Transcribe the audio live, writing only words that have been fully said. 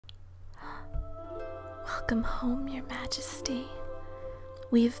Welcome home, Your Majesty.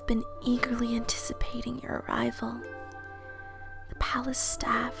 We have been eagerly anticipating your arrival. The palace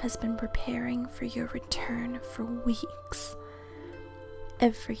staff has been preparing for your return for weeks.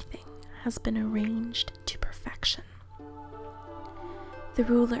 Everything has been arranged to perfection. The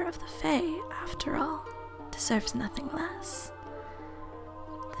ruler of the Fae, after all, deserves nothing less.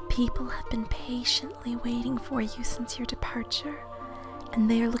 The people have been patiently waiting for you since your departure, and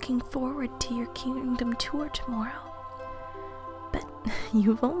they are looking forward to your kingdom tour tomorrow. But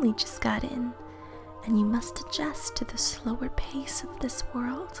you've only just got in, and you must adjust to the slower pace of this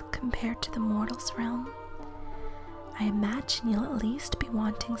world compared to the mortal's realm. I imagine you'll at least be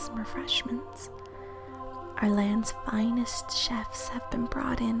wanting some refreshments. Our land's finest chefs have been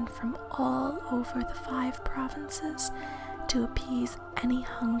brought in from all over the 5 provinces to appease any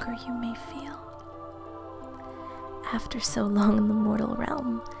hunger you may feel. After so long in the mortal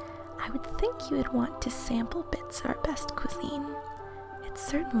realm, I would think you would want to sample bits of our best cuisine. It's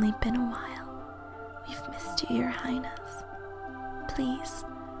certainly been a while. We've missed you, Your Highness. Please,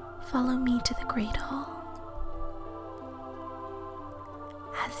 follow me to the Great Hall.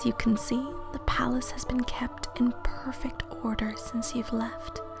 As you can see, the palace has been kept in perfect order since you've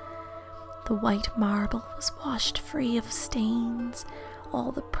left. The white marble was washed free of stains.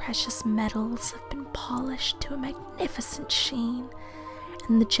 All the precious metals have been polished to a magnificent sheen,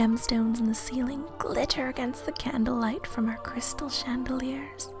 and the gemstones in the ceiling glitter against the candlelight from our crystal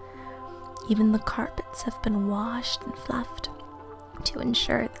chandeliers. Even the carpets have been washed and fluffed to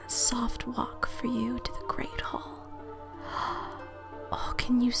ensure that soft walk for you to the Great Hall. Oh,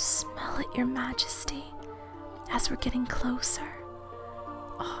 can you smell it, Your Majesty, as we're getting closer?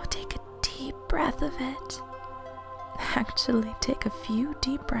 Oh, take a deep breath of it. Actually, take a few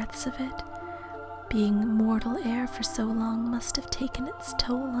deep breaths of it. Being mortal air for so long must have taken its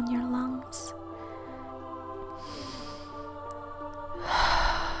toll on your lungs.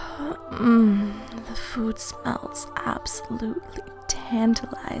 The food smells absolutely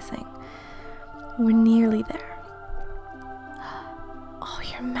tantalizing. We're nearly there. Oh,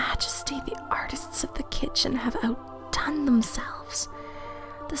 Your Majesty, the artists of the kitchen have outdone themselves.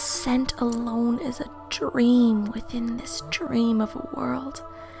 The scent alone is a dream within this dream of a world.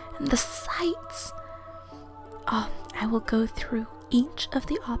 And the sights! Oh, I will go through each of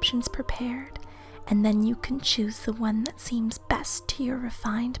the options prepared, and then you can choose the one that seems best to your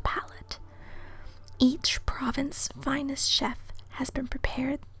refined palate. Each province's finest chef has been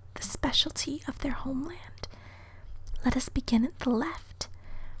prepared the specialty of their homeland. Let us begin at the left.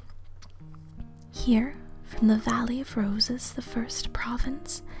 Here, from the Valley of Roses, the first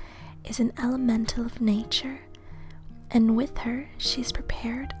province, is an elemental of nature, and with her she's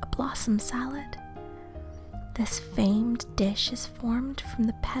prepared a blossom salad. This famed dish is formed from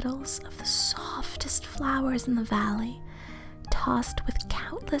the petals of the softest flowers in the valley, tossed with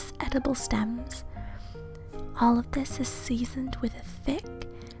countless edible stems. All of this is seasoned with a thick,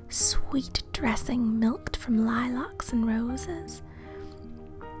 sweet dressing milked from lilacs and roses.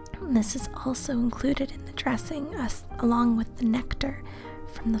 This is also included in the dressing, along with the nectar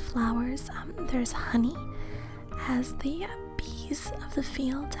from the flowers. There's honey, as the bees of the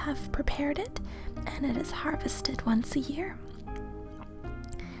field have prepared it, and it is harvested once a year.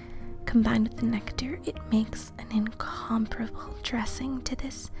 Combined with the nectar, it makes an incomparable dressing to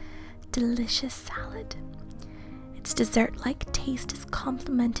this delicious salad. Its dessert-like taste is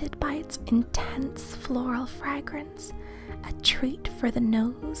complemented by its intense floral fragrance, a treat for the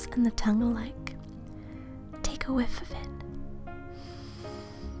nose and the tongue alike. Take a whiff of it.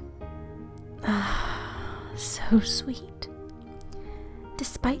 Ah, so sweet.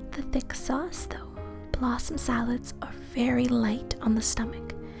 Despite the thick sauce, though, blossom salads are very light on the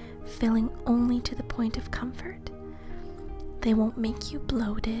stomach, filling only to the point of comfort. They won't make you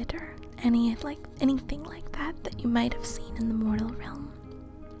bloated or anything like that you might have seen in the mortal realm.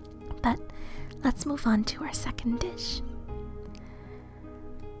 But let's move on to our second dish.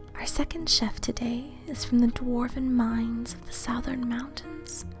 Our second chef today is from the dwarven mines of the southern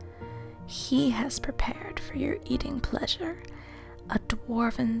mountains. He has prepared for your eating pleasure a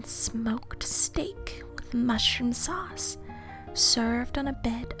dwarven smoked steak with mushroom sauce, served on a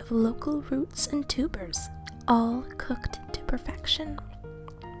bed of local roots and tubers, all cooked to perfection.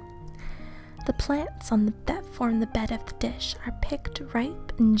 The plants that form the bed of the dish are picked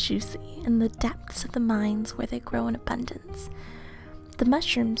ripe and juicy in the depths of the mines where they grow in abundance. The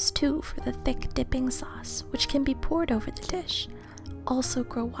mushrooms, too, for the thick dipping sauce, which can be poured over the dish, also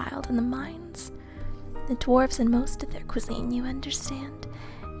grow wild in the mines. The dwarves, in most of their cuisine, you understand,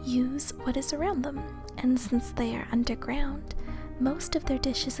 use what is around them, and since they are underground, Most of their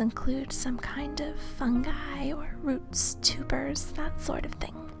dishes include some kind of fungi or roots, tubers, that sort of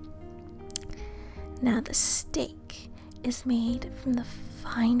thing. Now the steak is made from the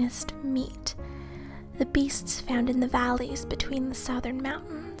finest meat, the beasts found in the valleys between the southern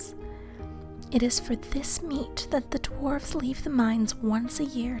mountains. It is for this meat that the dwarves leave the mines once a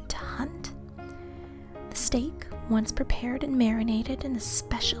year to hunt. The steak, once prepared and marinated in a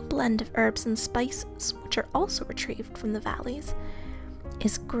special blend of herbs and spices, which are also retrieved from the valleys,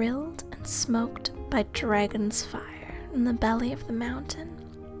 is grilled and smoked by dragon's fire in the belly of the mountain.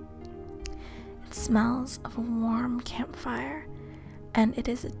 It smells of a warm campfire, and it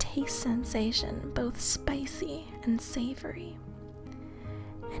is a taste sensation, both spicy and savory.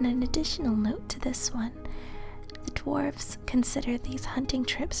 And an additional note to this one, the dwarves consider these hunting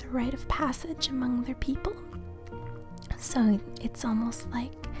trips a rite of passage among their people. So it's almost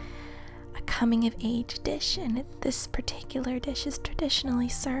like a coming-of-age dish, and this particular dish is traditionally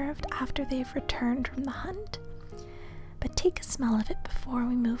served after they've returned from the hunt. But take a smell of it before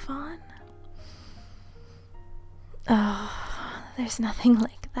we move on. Oh, there's nothing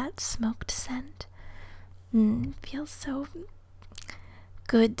like that smoked scent. Feels so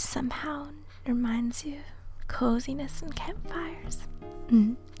good somehow. Reminds you of coziness and campfires.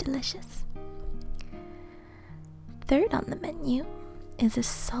 Delicious. Third on the menu is a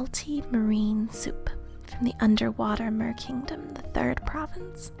salty marine soup from the underwater Mer Kingdom, the third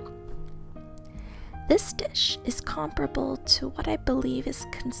province. This dish is comparable to what I believe is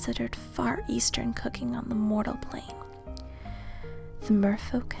considered Far Eastern cooking on the mortal plane. The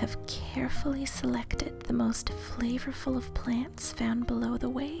merfolk have carefully selected the most flavorful of plants found below the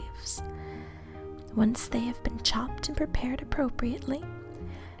waves. Once they have been chopped and prepared appropriately,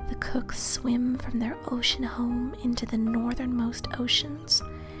 the cooks swim from their ocean home into the northernmost oceans,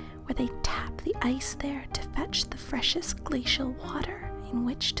 where they tap the ice there to fetch the freshest glacial water in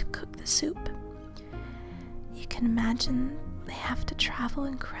which to cook the soup. You can imagine they have to travel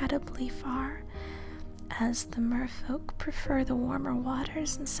incredibly far, as the merfolk prefer the warmer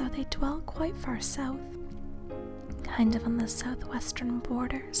waters, and so they dwell quite far south, kind of on the southwestern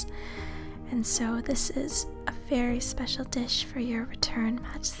borders. And so this is a very special dish for your return,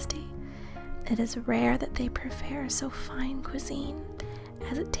 Majesty. It is rare that they prepare so fine cuisine,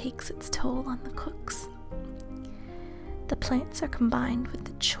 as it takes its toll on the cooks. The plants are combined with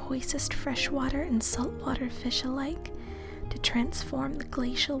the choicest freshwater and saltwater fish alike to transform the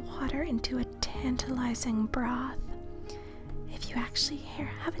glacial water into a tantalizing broth. If you actually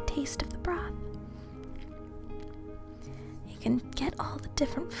have a taste of the broth, you can get all the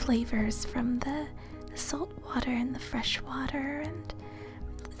different flavors from the salt water and the fresh water, and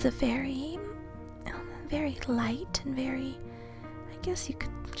it's a very light and very, I guess you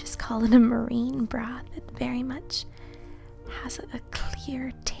could just call it a marine broth. It very much has a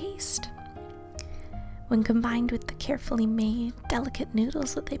clear taste. When combined with the carefully made, delicate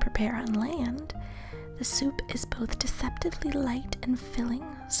noodles that they prepare on land, the soup is both deceptively light and filling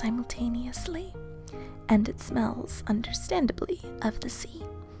simultaneously, and it smells, understandably, of the sea.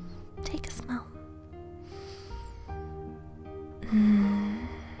 Take a smell.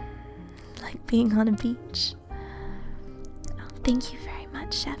 Like being on a beach. Oh, thank you very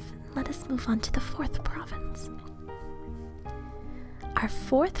much, Chef. Let us move on to the fourth province. Our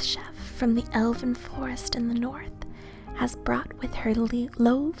fourth chef from the elven forest in the north has brought with her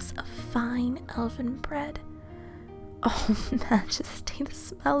loaves of fine elven bread. Oh, Majesty, the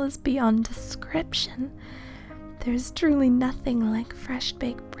smell is beyond description. There's truly nothing like fresh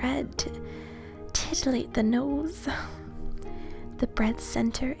baked bread to titillate the nose. The bread's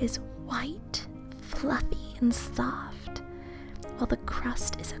center is white, fluffy, and soft, while the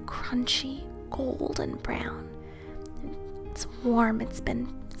crust is a crunchy golden brown. It's warm. It's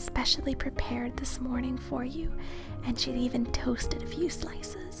been specially prepared this morning for you, and she'd even toasted a few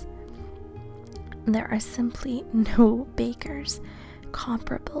slices. There are simply no bakers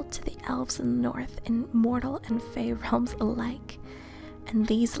comparable to the elves in the north in mortal and fey realms alike, and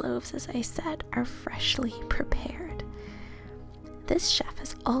these loaves, as I said, are freshly prepared. This chef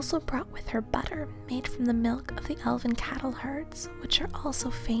has also brought with her butter made from the milk of the elven cattle herds, which are also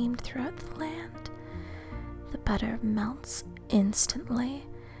famed throughout the land. The butter melts instantly,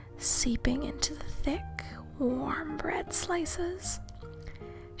 seeping into the thick, warm bread slices.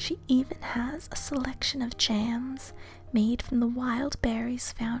 She even has a selection of jams made from the wild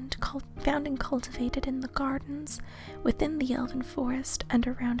berries found and cultivated in the gardens within the elven forest and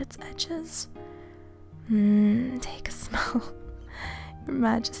around its edges. Take a smell. Your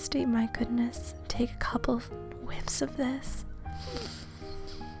Majesty, my goodness, take a couple of whiffs of this.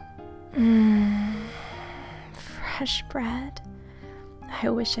 Fresh bread, I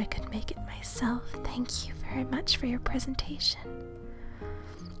wish I could make it myself. Thank you very much for your presentation.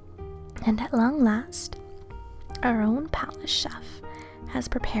 And at long last, our own palace chef has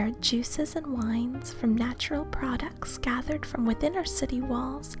prepared juices and wines from natural products gathered from within our city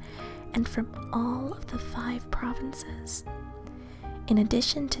walls and from all of the 5 provinces. In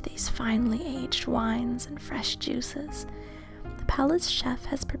addition to these finely aged wines and fresh juices, the palace chef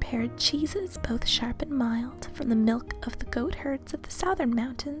has prepared cheeses both sharp and mild from the milk of the goat herds of the southern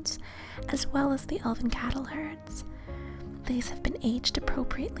mountains, as well as the elven cattle herds. These have been aged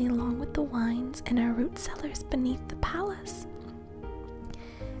appropriately along with the wines in our root cellars beneath the palace.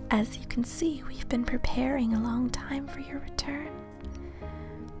 As you can see, we've been preparing a long time for your return.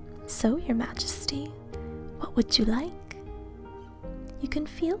 So, Your Majesty, what would you like? You can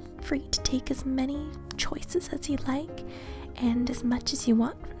feel free to take as many choices as you like, and as much as you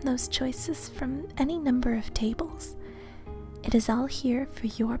want from those choices from any number of tables. It is all here for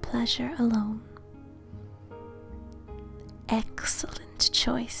your pleasure alone. Excellent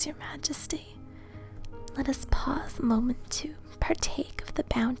choice, Your Majesty. Let us pause a moment to partake of the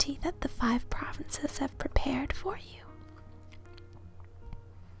bounty that the 5 provinces have prepared for you.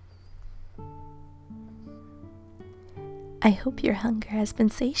 I hope your hunger has been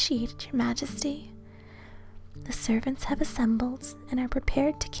satiated, Your Majesty. The servants have assembled and are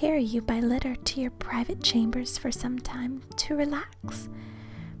prepared to carry you by litter to your private chambers for some time to relax.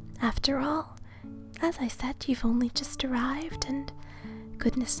 After all, as I said, you've only just arrived, and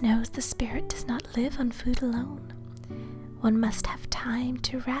goodness knows the spirit does not live on food alone. One must have time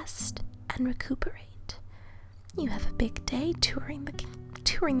to rest and recuperate. You have a big day touring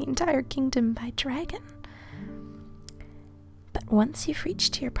the entire kingdom by dragon. But once you've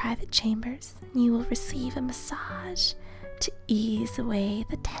reached your private chambers, you will receive a massage to ease away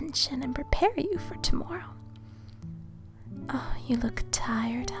the tension and prepare you for tomorrow. Oh, you look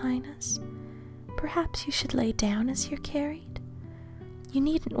tired, Highness. Perhaps you should lay down as you're carried. You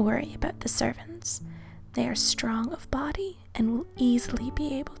needn't worry about the servants. They are strong of body and will easily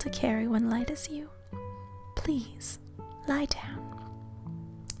be able to carry one light as you. Please, lie down.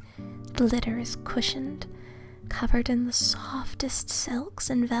 The litter is cushioned, covered in the softest silks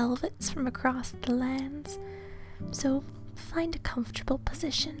and velvets from across the lands. So find a comfortable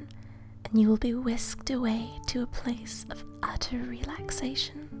position, and you will be whisked away to a place of utter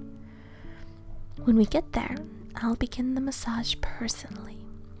relaxation. When we get there, I'll begin the massage personally.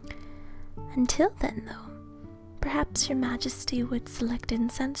 Until then, though, perhaps Your Majesty would select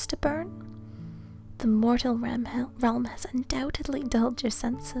incense to burn? The mortal realm has undoubtedly dulled your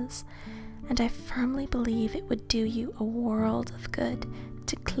senses, and I firmly believe it would do you a world of good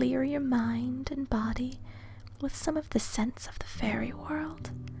to clear your mind and body with some of the scents of the fairy world.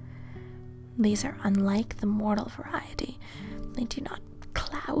 These are unlike the mortal variety. They do not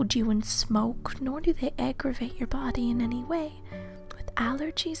cloud you in smoke, nor do they aggravate your body in any way. With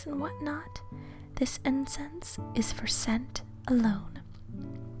allergies and whatnot, this incense is for scent alone.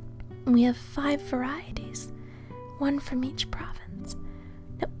 We have 5 varieties, 1 from each province.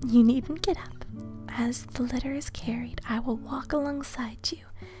 No, you needn't get up. As the litter is carried, I will walk alongside you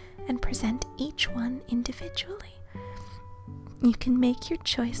and present each one individually. You can make your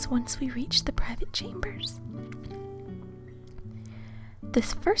choice once we reach the private chambers.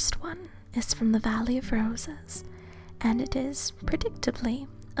 This first one is from the Valley of Roses, and it is, predictably,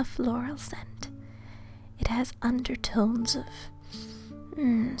 a floral scent. It has undertones of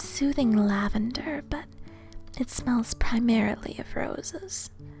soothing lavender, but it smells primarily of roses.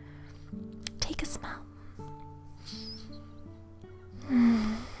 Take a smell.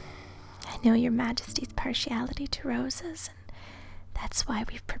 I know Your Majesty's partiality to roses, and that's why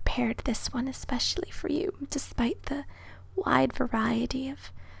we've prepared this one especially for you, despite the wide variety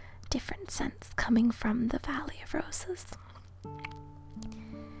of different scents coming from the Valley of Roses.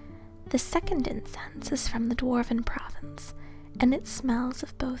 The second incense is from the Dwarven province, and it smells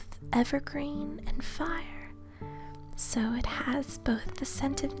of both evergreen and fire. So it has both the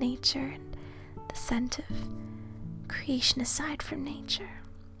scent of nature and the scent of creation aside from nature.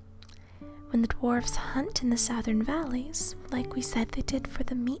 When the dwarves hunt in the southern valleys, like we said they did for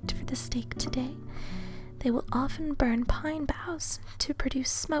the meat for the steak today, they will often burn pine boughs to produce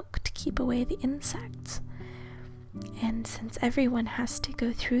smoke to keep away the insects. And since everyone has to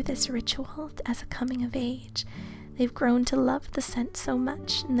go through this ritual as a coming of age, they've grown to love the scent so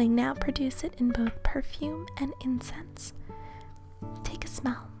much, and they now produce it in both perfume and incense. Take a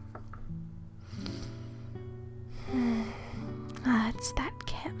smell. It's that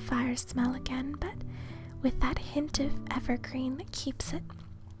campfire smell again, but with that hint of evergreen that keeps it,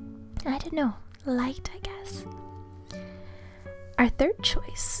 I don't know, light, I guess. Our third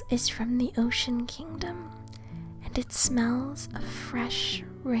choice is from the Ocean Kingdom, and it smells of fresh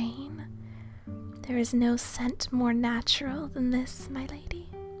rain. There is no scent more natural than this, my lady.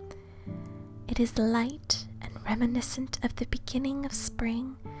 It is light and reminiscent of the beginning of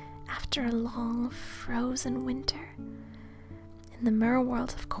spring after a long frozen winter. In the Mer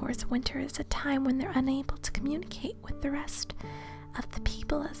world, of course, winter is a time when they're unable to communicate with the rest of the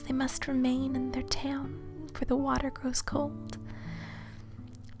people, as they must remain in their town, for the water grows cold.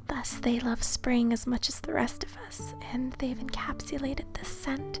 Thus, they love spring as much as the rest of us, and they've encapsulated this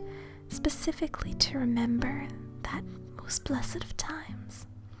scent specifically to remember that most blessed of times.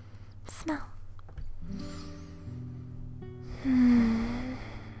 Smell.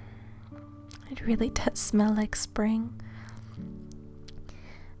 It really does smell like spring.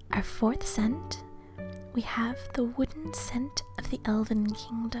 Our fourth scent, we have the wooden scent of the Elven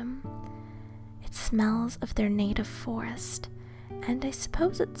Kingdom. It smells of their native forest, and I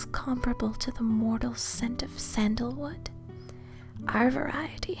suppose it's comparable to the mortal scent of sandalwood. Our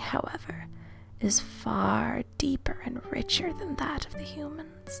variety, however, is far deeper and richer than that of the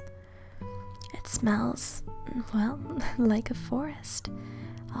humans. It smells, well, like a forest.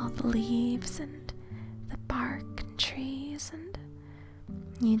 All the leaves and the bark and trees, and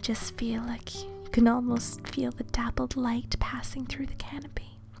you just feel like you can almost feel the dappled light passing through the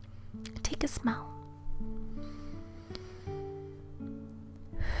canopy. Take a smell.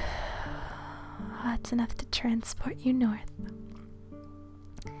 That's enough to transport you north.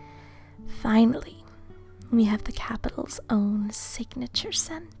 Finally, we have the capital's own signature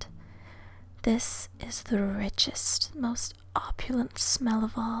scent. This is the richest, most opulent smell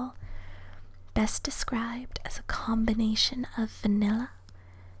of all, best described as a combination of vanilla,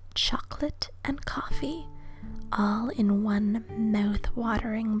 chocolate, and coffee, all in one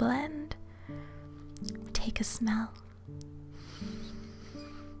mouth-watering blend. Take a smell.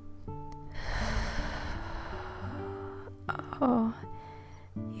 Oh,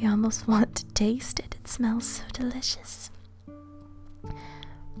 you almost want to taste it. It smells so delicious.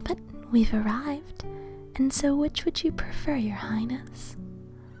 But we've arrived, and so which would you prefer, Your Highness?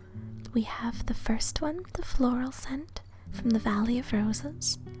 We have the first one, the floral scent from the Valley of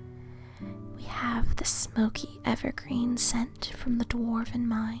Roses. We have the smoky evergreen scent from the Dwarven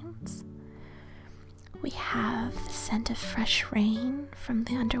Mines. We have the scent of fresh rain from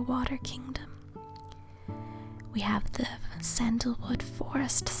the Underwater Kingdom. We have the sandalwood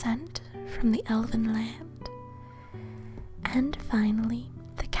forest scent from the Elven Land. And finally,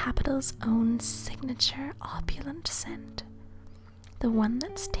 the capital's own signature opulent scent, the one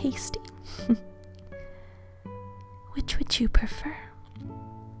that's tasty. Which would you prefer?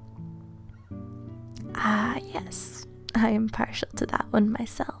 Ah, yes, I am partial to that one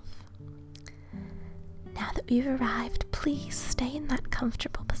myself. Now that we've arrived, please stay in that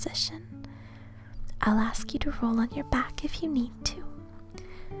comfortable position. I'll ask you to roll on your back if you need to.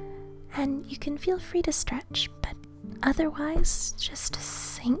 And you can feel free to stretch, but otherwise, just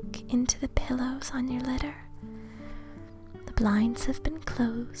sink into the pillows on your litter. The blinds have been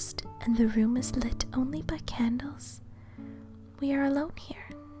closed, and the room is lit only by candles. We are alone here.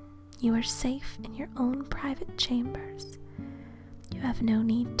 You are safe in your own private chambers. You have no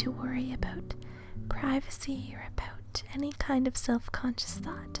need to worry about privacy or about any kind of self-conscious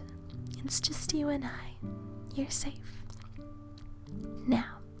thought. It's just you and I. You're safe.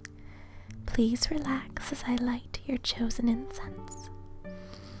 Now, please relax as I light your chosen incense.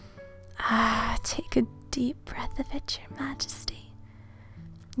 Take a deep breath of it, Your Majesty.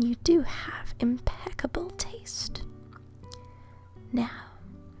 You do have impeccable taste. Now,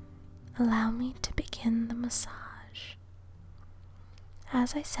 allow me to begin the massage.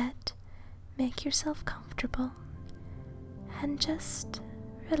 As I said, make yourself comfortable and just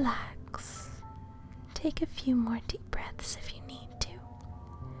relax. Take a few more deep breaths if you need to.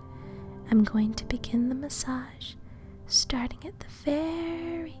 I'm going to begin the massage, starting at the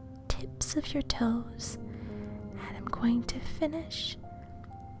very tips of your toes, and I'm going to finish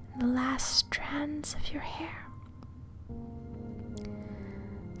in the last strands of your hair.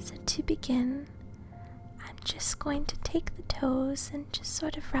 So to begin, I'm just going to take the toes and just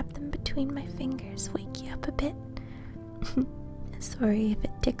sort of rub them between my fingers, wake you up a bit. Sorry if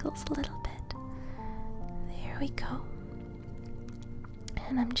it tickles a little bit. There we go.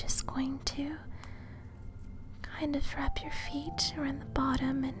 And I'm just going to kind of wrap your feet around the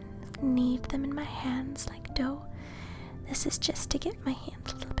bottom and knead them in my hands like dough. This is just to get my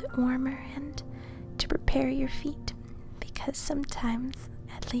hands a little bit warmer and to prepare your feet, because sometimes,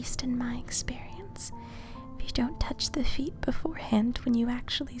 at least in my experience, if you don't touch the feet beforehand when you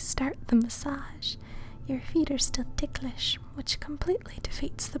actually start the massage, your feet are still ticklish, which completely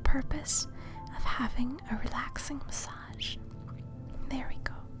defeats the purpose of having a relaxing massage. There we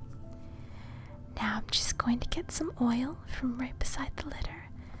go. Now I'm just going to get some oil from right beside the litter,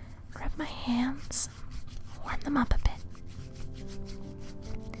 rub my hands, warm them up a bit.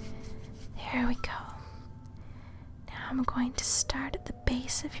 There we go. Now I'm going to start at the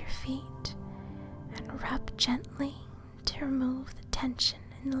base of your feet and rub gently to remove the tension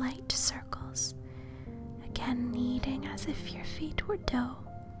in light circles. Again, kneading as if your feet were dough.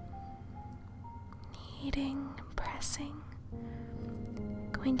 Kneading and pressing.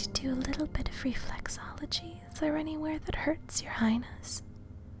 Going to do a little bit of reflexology. Is there anywhere that hurts, Your Highness?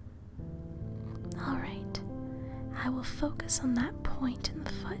 Alright, I will focus on that point in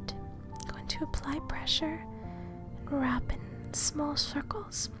the foot. I'm going to apply pressure and wrap in small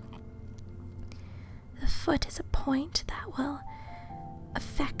circles. The foot is a point that will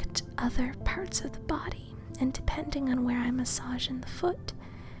affect other parts of the body, and depending on where I massage in the foot,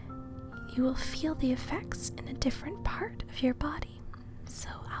 you will feel the effects in a different part of your body. So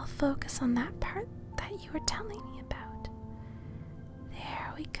I'll focus on that part that you were telling me about.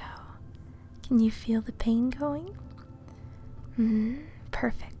 There we go. Can you feel the pain going?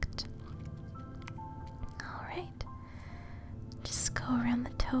 Perfect. Alright. Just go around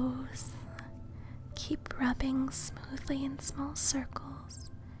the toes. Keep rubbing smoothly in small circles.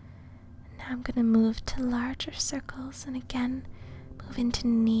 And now I'm going to move to larger circles and again move into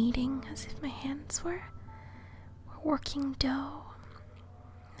kneading as if my hands were working dough.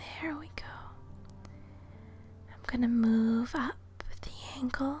 There we go. I'm going to move up the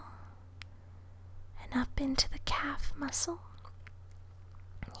ankle and up into the calf muscle.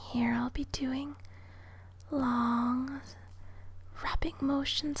 Here I'll be doing long rubbing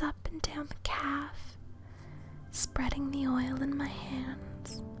motions up and down the calf, spreading the oil in my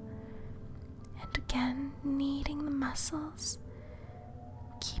hands, and again kneading the muscles,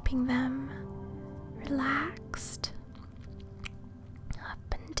 keeping them relaxed, up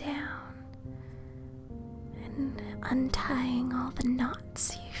and down, and untying all the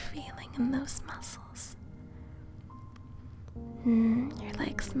knots you're feeling in those muscles. Your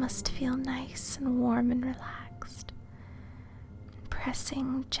legs must feel nice and warm and relaxed.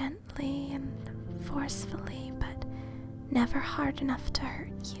 Pressing gently and forcefully, but never hard enough to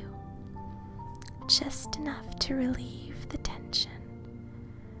hurt you. Just enough to relieve the tension.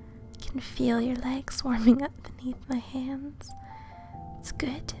 I can feel your legs warming up beneath my hands. It's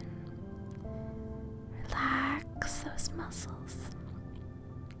good. Relax those muscles.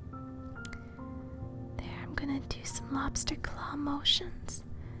 There, I'm gonna do some lobster claw motions.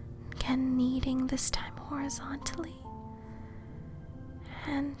 Again, kneading, this time horizontally.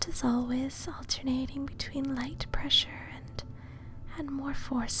 And as always, alternating between light pressure and more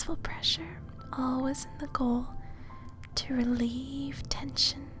forceful pressure, always in the goal to relieve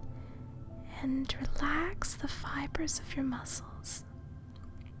tension and relax the fibers of your muscles.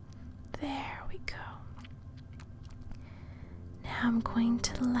 There we go. Now I'm going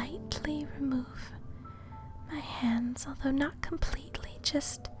to lightly remove my hands, although not completely,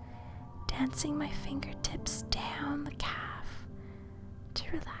 just dancing my fingertips down the calf to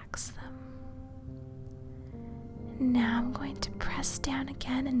relax them. And now I'm going to press down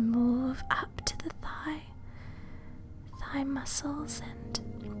again and move up to the thigh muscles and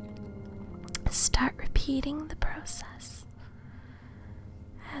start repeating the process.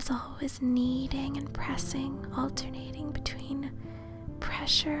 As always, kneading and pressing, alternating between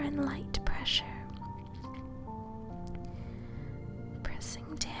pressure and light pressure.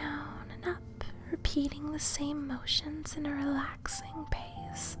 Pressing down and up, repeating the same motions in a relaxing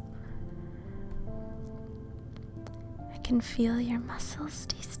pace. I can feel your muscles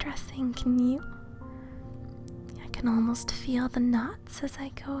de-stressing, can you? I can almost feel the knots as I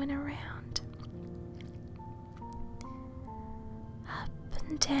go in around. Up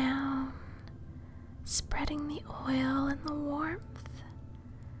and down, spreading the oil and the warmth.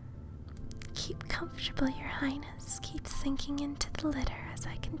 Keep comfortable, Your Highness. Keep sinking into the litter as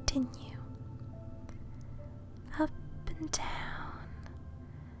I continue. Up and down.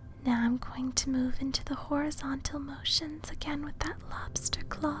 Now I'm going to move into the horizontal motions again with that lobster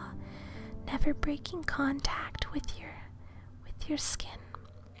claw, never breaking contact with your skin.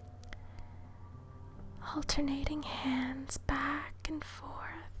 Alternating hands back and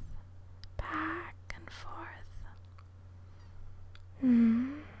forth, back and forth.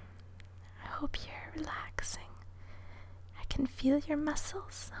 I hope you're relaxing. I can feel your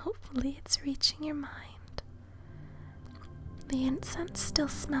muscles. Hopefully it's reaching your mind. The incense still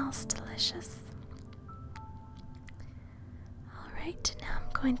smells delicious. Alright, now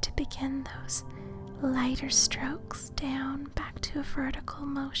I'm going to begin those lighter strokes down back to a vertical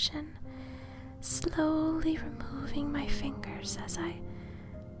motion, slowly removing my fingers as I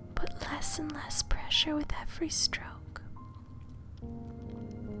put less and less pressure with every stroke.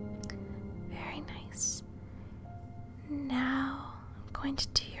 Very nice. Now I'm going to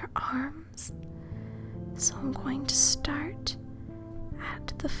do your arms. So I'm going to start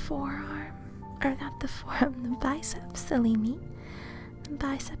at the forearm, or not the forearm, the bicep, silly me. The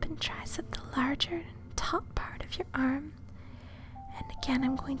bicep and tricep, the larger top part of your arm. And again,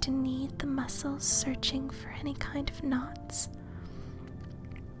 I'm going to knead the muscles, searching for any kind of knots.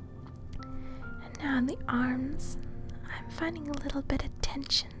 And now in the arms, I'm finding a little bit of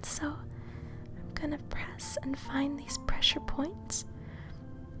tension, so I'm going to press and find these pressure points.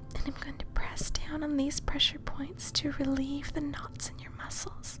 And I'm going to press down on these pressure points to relieve the knots in your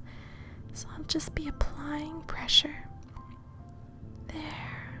muscles. So I'll just be applying pressure.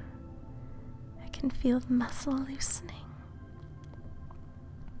 There. I can feel the muscle loosening.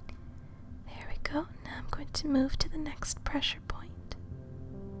 There we go. Now I'm going to move to the next pressure point.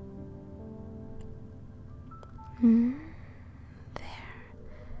 There.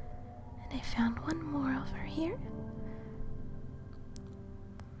 And I found one more over here.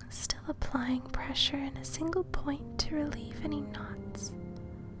 Still applying pressure in a single point to relieve any knots.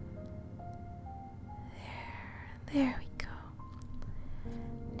 There we go.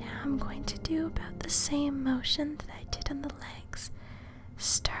 Now I'm going to do about the same motion that I did on the legs,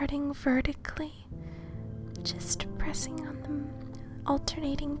 starting vertically, just pressing on them,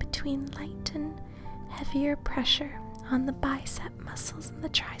 alternating between light and heavier pressure on the bicep muscles and the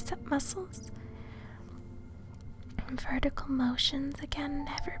tricep muscles. Vertical motions, again,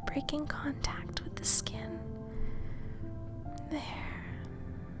 never breaking contact with the skin. There.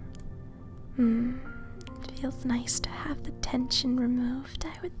 It feels nice to have the tension removed,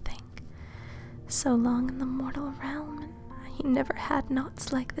 I would think. So long in the mortal realm, and I never had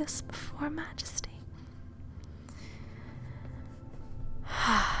knots like this before, Majesty.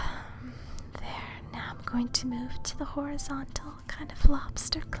 There. Now I'm going to move to the horizontal, kind of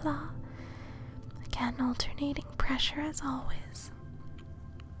lobster claw. Again, alternating pressure as always.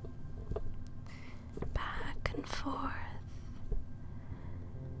 Back and forth.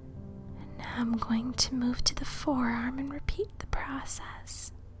 And now I'm going to move to the forearm and repeat the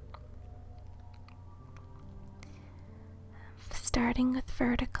process. Starting with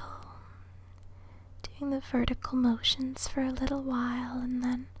vertical. Doing the vertical motions for a little while and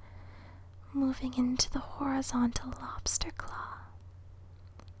then moving into the horizontal lobster claw.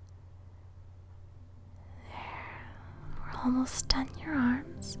 Almost done your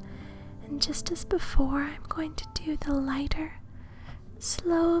arms, and just as before, I'm going to do the lighter,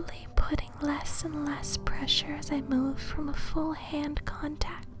 slowly putting less and less pressure as I move from a full hand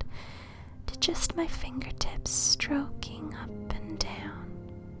contact to just my fingertips stroking up and down.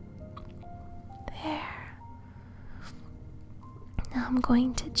 There. Now I'm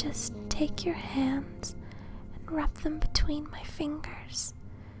going to just take your hands and rub them between my fingers.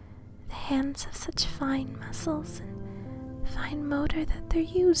 The hands have such fine muscles and fine motor that they're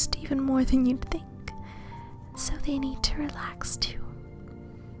used even more than you'd think, and so they need to relax too.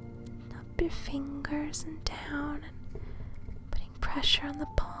 Up your fingers and down and putting pressure on the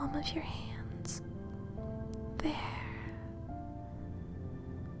palm of your hands. There.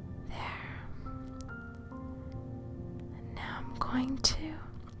 And now I'm going to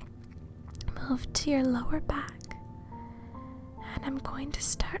move to your lower back, and I'm going to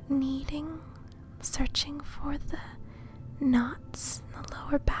start kneading, searching for the knots in the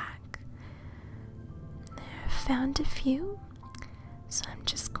lower back. I've found a few, so I'm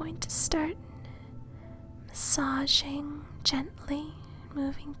just going to start massaging gently,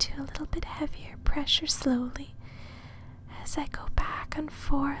 moving to a little bit heavier pressure slowly as I go back and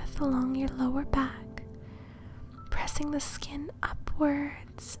forth along your lower back, pressing the skin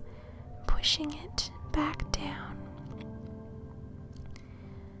upwards, pushing it back down.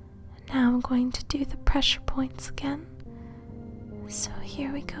 And now I'm going to do the pressure points again. So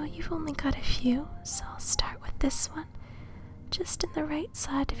here we go. You've only got a few, so I'll start with this one. Just in the right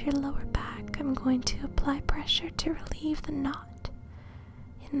side of your lower back, I'm going to apply pressure to relieve the knot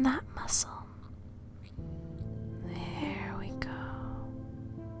in that muscle. There we go.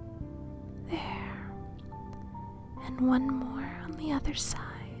 There. And one more on the other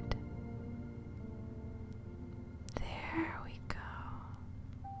side. There we go.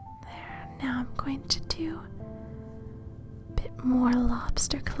 There. Now I'm going to do more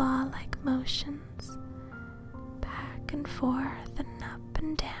lobster claw-like motions, back and forth and up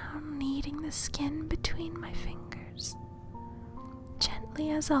and down, kneading the skin between my fingers, gently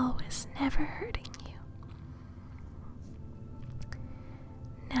as always, never hurting you.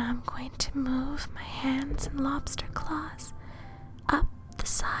 I'm going to move my hands and lobster claws up the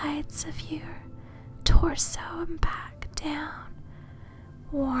sides of your torso and back down,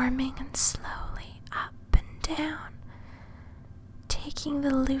 warming and slowly up and down, taking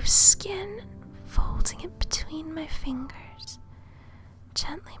the loose skin and folding it between my fingers,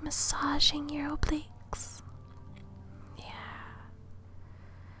 gently massaging your obliques. Yeah.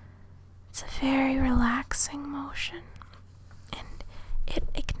 It's a very relaxing motion, and it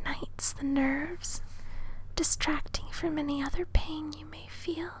ignites the nerves, distracting from any other pain you may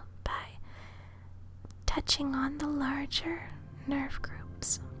feel by touching on the larger nerve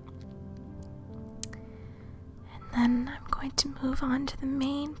groups. And then I'm going to move on to the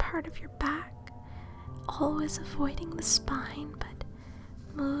main part of your back, always avoiding the spine, but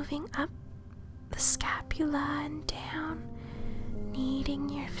moving up the scapula and down, kneading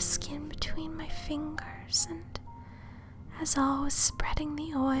your skin between my fingers, and as always spreading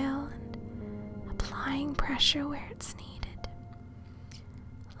the oil and applying pressure where it's needed.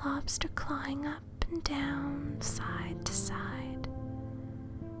 Lobster clawing up and down, side to side,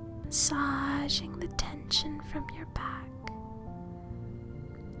 massaging the tension from your back.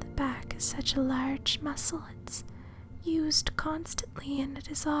 The back is such a large muscle, it's used constantly, and it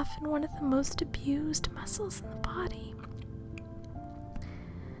is often one of the most abused muscles in the body.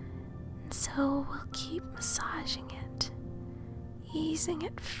 And so we'll keep massaging it, easing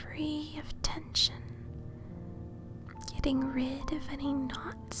it free of tension, getting rid of any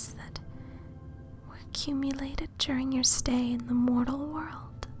knots that were accumulated during your stay in the mortal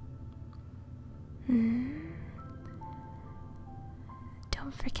world.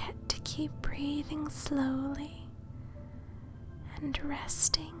 Don't forget to keep breathing slowly and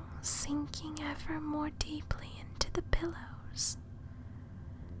resting, sinking ever more deeply into the pillows,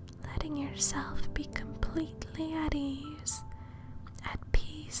 letting yourself be completely at ease, at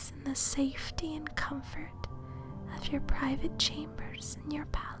peace in the safety and comfort of your private chambers in your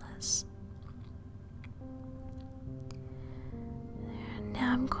palace. And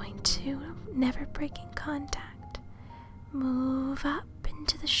now I'm going to, never breaking contact, move up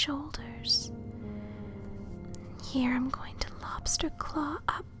into the shoulders. Here I'm going to lobster claw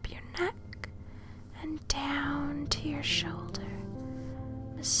up your neck and down to your shoulder,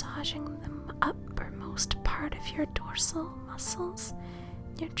 massaging the uppermost part of your dorsal muscles,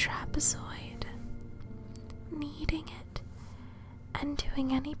 your trapezoid, kneading it and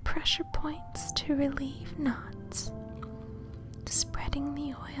doing any pressure points to relieve knots, spreading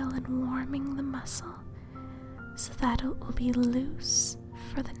the oil and warming the muscle so that it will be loose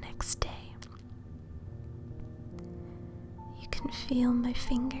for the next day. You can feel my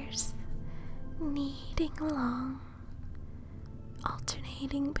fingers kneading along,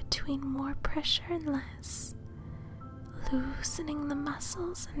 alternating between more pressure and less, loosening the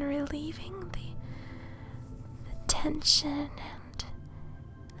muscles and relieving the tension and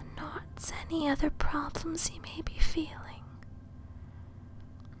the knots, any other problems you may be feeling.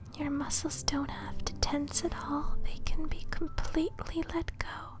 Your muscles don't have to tense at all, they can be completely let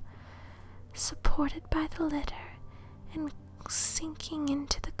go, supported by the litter and sinking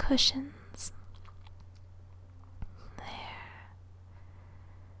into the cushions. There.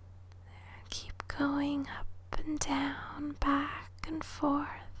 Keep going up and down, back and forth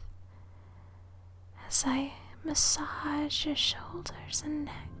as I massage your shoulders and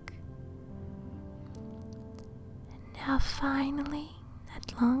neck. And now finally,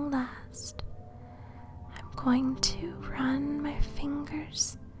 at long last, I'm going to run my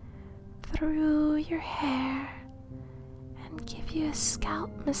fingers through your hair and give you a scalp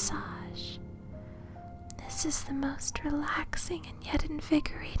massage. This is the most relaxing and yet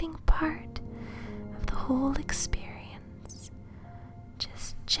invigorating part of the whole experience.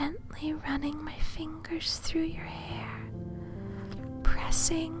 Just gently running my fingers through your hair,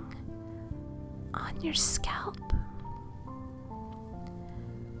 pressing on your scalp,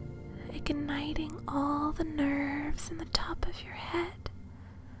 igniting all the nerves in the top of your head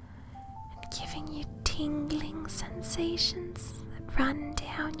and giving you tingling sensations that run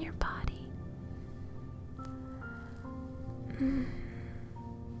down your body.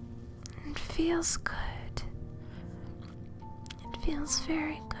 It feels good. It feels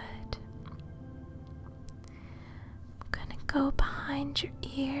very good. I'm gonna go behind your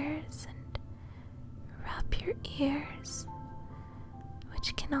ears and rub your ears,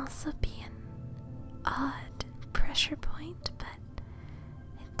 which can also be an odd pressure point, but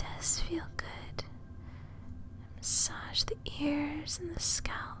it does feel good. Massage the ears and the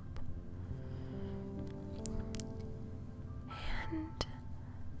scalp. And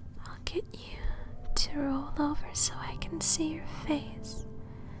I'll get you to roll over so I can see your face.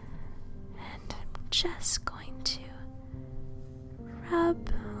 just going to rub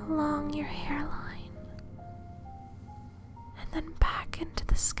along your hairline and then back into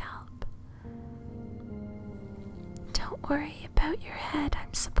the scalp. Don't worry about your head,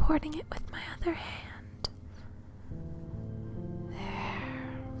 I'm supporting it with my other hand. There.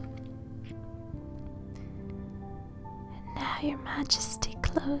 And now, Your Majesty,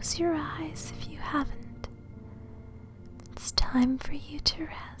 close your eyes if you haven't. It's time for you to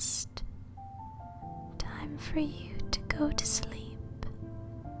rest. Time for you to go to sleep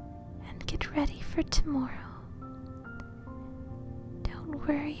and get ready for tomorrow. Don't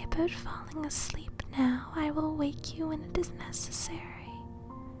worry about falling asleep now. I will wake you when it is necessary.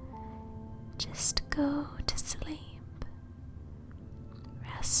 Just go to sleep.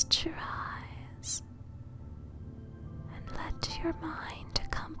 Rest your eyes and let your mind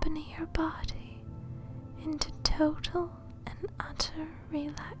accompany your body into total and utter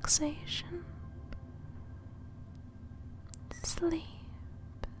relaxation. Sleep.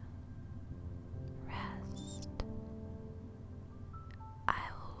 Rest. I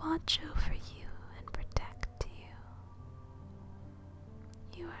will watch over you and protect you.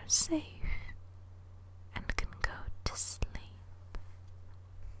 You are safe.